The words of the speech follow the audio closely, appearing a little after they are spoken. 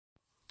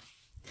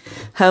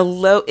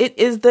Hello, it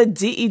is the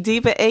DE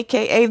Diva,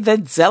 aka the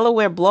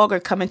Delaware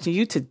blogger, coming to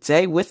you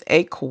today with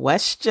a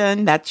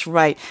question. That's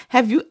right.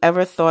 Have you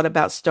ever thought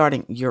about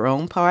starting your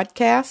own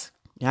podcast?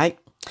 Right?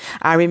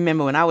 I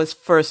remember when I was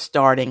first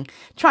starting,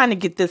 trying to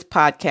get this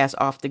podcast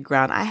off the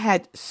ground, I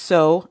had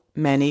so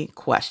many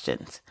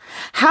questions.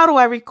 How do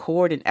I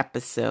record an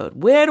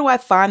episode? Where do I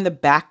find the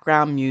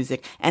background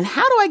music? And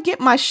how do I get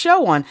my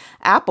show on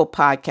Apple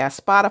Podcasts,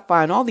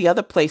 Spotify, and all the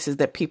other places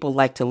that people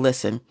like to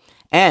listen?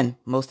 And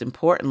most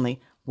importantly,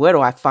 where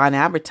do I find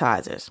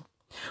advertisers?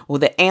 Well,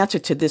 the answer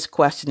to this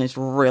question is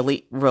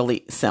really,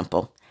 really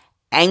simple.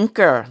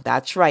 Anchor.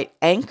 That's right.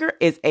 Anchor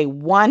is a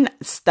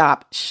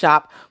one-stop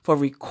shop for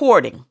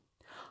recording,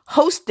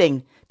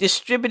 hosting,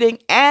 distributing,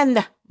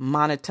 and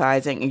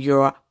monetizing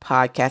your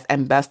podcast.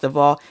 And best of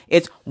all,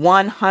 it's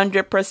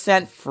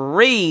 100%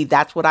 free.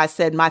 That's what I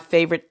said. My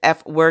favorite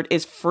F word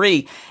is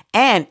free.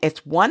 And it's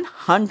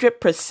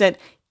 100%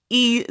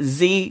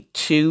 easy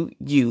to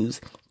use.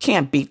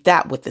 Can't beat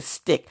that with a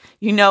stick.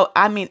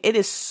 It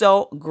is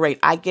so great.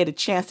 I get a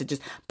chance to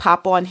just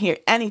pop on here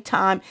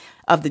anytime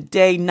of the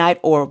day, night,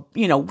 or,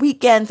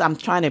 weekends. I'm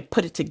trying to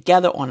put it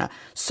together on a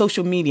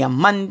social media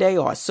Monday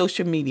or a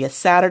social media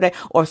Saturday,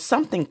 or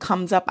something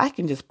comes up. I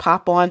can just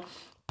pop on,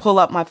 pull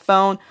up my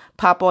phone,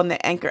 pop on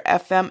the Anchor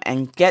FM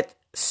and get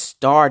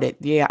started.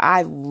 Yeah,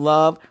 I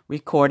love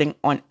recording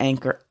on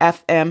Anchor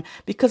FM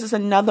because it's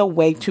another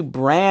way to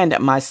brand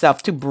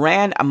myself, to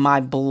brand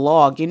my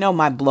blog.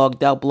 My blog,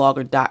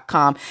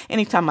 DellBlogger.com.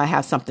 Anytime I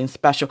have something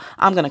special,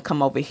 I'm going to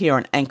come over here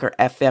on Anchor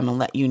FM and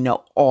let you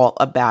know all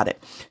about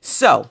it.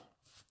 So,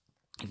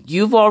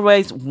 you've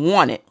always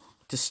wanted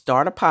to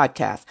start a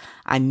podcast.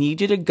 I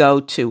need you to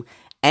go to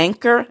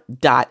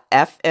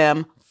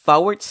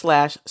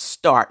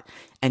anchor.fm/start.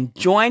 And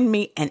join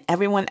me and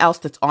everyone else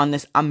that's on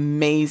this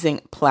amazing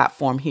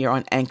platform here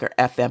on Anchor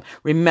FM.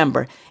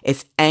 Remember,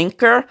 it's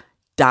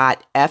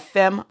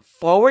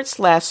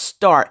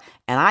anchor.fm/start.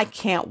 And I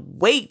can't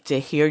wait to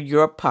hear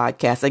your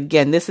podcast.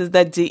 Again, this is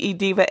the DE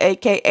Diva,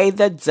 aka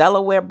the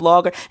Delaware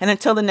blogger. And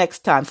until the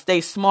next time, stay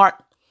smart,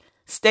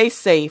 stay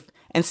safe,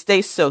 and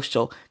stay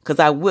social, because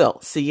I will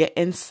see you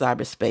in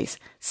cyberspace.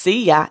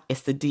 See ya.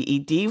 It's the DE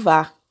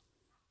Diva.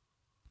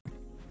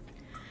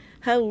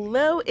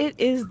 Hello, it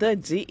is the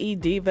DE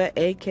Diva,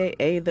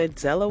 aka the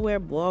Delaware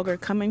blogger,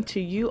 coming to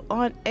you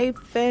on a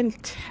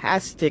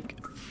fantastic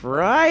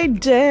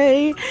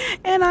Friday.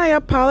 And I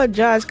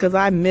apologize because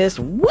I missed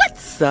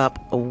What's Up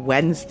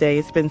Wednesday.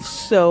 It's been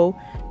so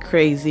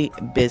crazy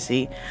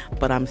busy,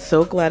 but I'm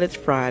so glad it's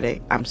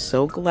Friday. I'm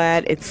so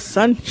glad it's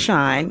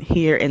sunshine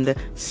here in the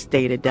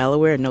state of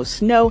Delaware. No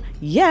snow,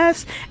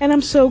 yes. And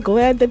I'm so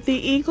glad that the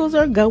Eagles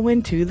are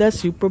going to the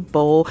Super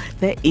Bowl.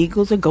 The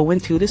Eagles are going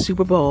to the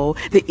Super Bowl.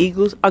 The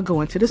Eagles are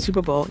going to the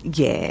Super Bowl.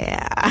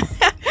 Yeah.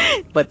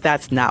 But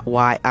that's not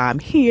why I'm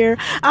here.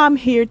 I'm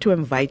here to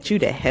invite you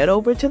to head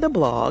over to the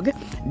blog,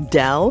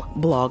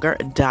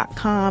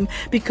 DellBlogger.com,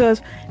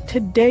 because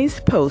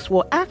today's post,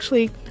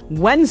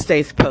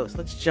 Wednesday's post,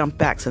 let's jump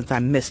back since I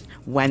missed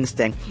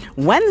Wednesday.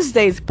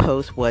 Wednesday's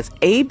post was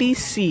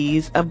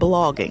ABCs of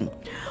blogging.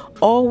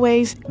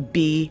 Always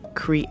be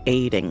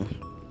creating.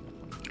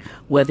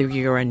 Whether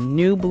you're a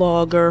new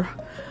blogger,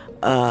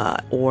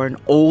 or an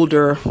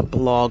older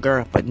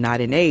blogger, but not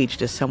in age,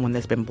 just someone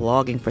that's been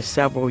blogging for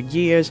several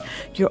years,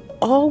 you're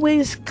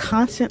always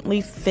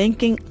constantly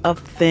thinking of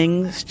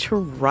things to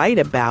write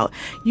about.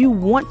 You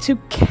want to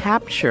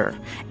capture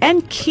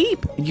and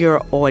keep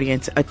your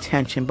audience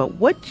attention, but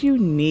what you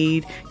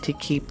need to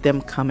keep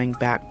them coming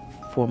back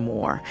for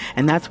more.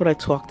 And that's what I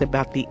talked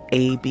about, the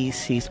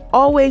ABCs.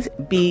 Always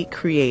be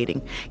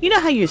creating. You know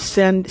how you're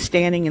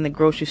standing in the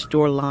grocery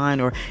store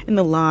line, or in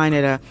the line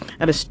at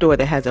a store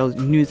that has those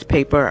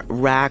newspaper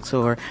racks,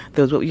 or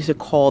those, what we used to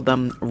call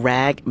them,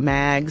 rag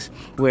mags,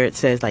 where it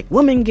says like,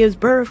 woman gives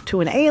birth to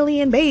an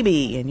alien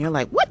baby, and you're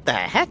like, what the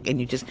heck? And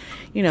you just,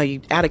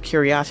 you out of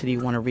curiosity,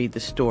 you want to read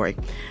the story.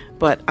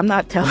 But I'm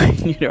not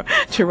telling you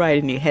to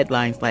write any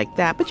headlines like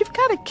that. But you've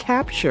got to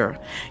capture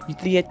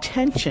the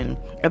attention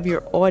of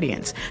your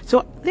audience.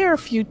 So there are a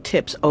few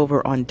tips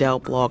over on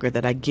Dell Blogger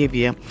that I give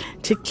you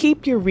to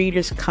keep your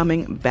readers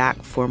coming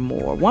back for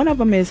more. One of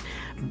them is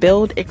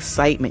build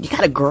excitement. You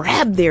got to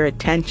grab their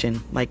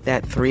attention like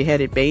that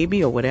three-headed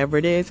baby or whatever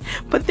it is.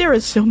 But there are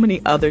so many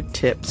other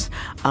tips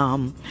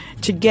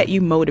to get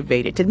you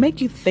motivated, to make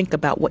you think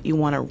about what you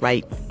want to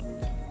write.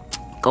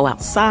 Go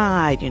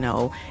outside,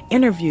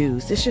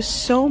 interviews. There's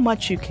just so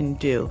much you can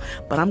do.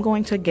 But I'm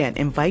going to, again,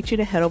 invite you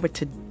to head over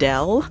to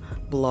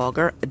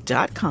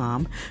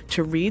DellBlogger.com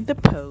to read the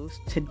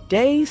post.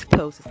 Today's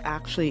post is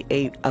actually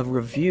a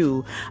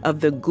review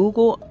of the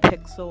Google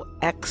Pixel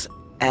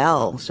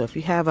XL. So if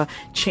you have a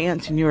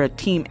chance and you're a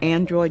team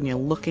Android and you're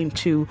looking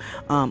to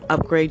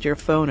upgrade your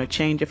phone or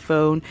change your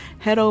phone,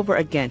 head over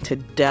again to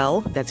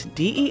Dell, that's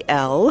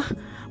DEL,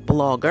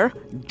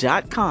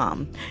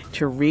 blogger.com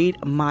to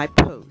read my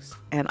post.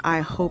 And I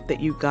hope that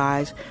you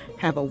guys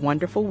have a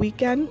wonderful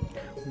weekend,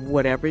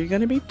 whatever you're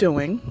going to be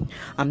doing.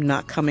 I'm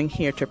not coming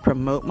here to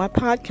promote my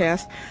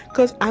podcast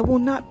because I will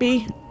not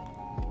be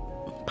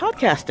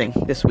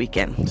podcasting this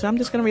weekend. So I'm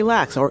just going to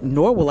relax,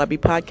 nor will I be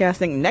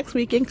podcasting next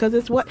weekend because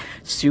it's what?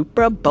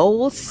 Super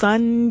Bowl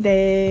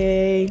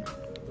Sunday.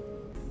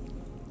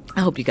 I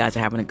hope you guys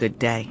are having a good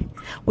day.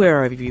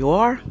 Wherever you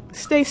are,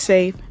 stay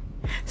safe,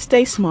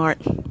 stay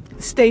smart,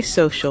 stay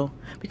social,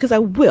 because I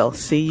will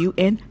see you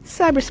in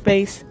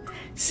cyberspace.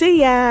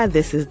 See ya.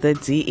 This is the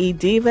DE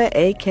Diva,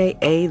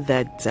 aka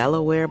the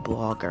Delaware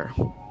Blogger.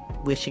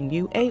 Wishing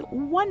you a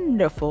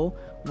wonderful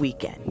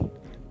weekend.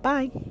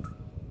 Bye.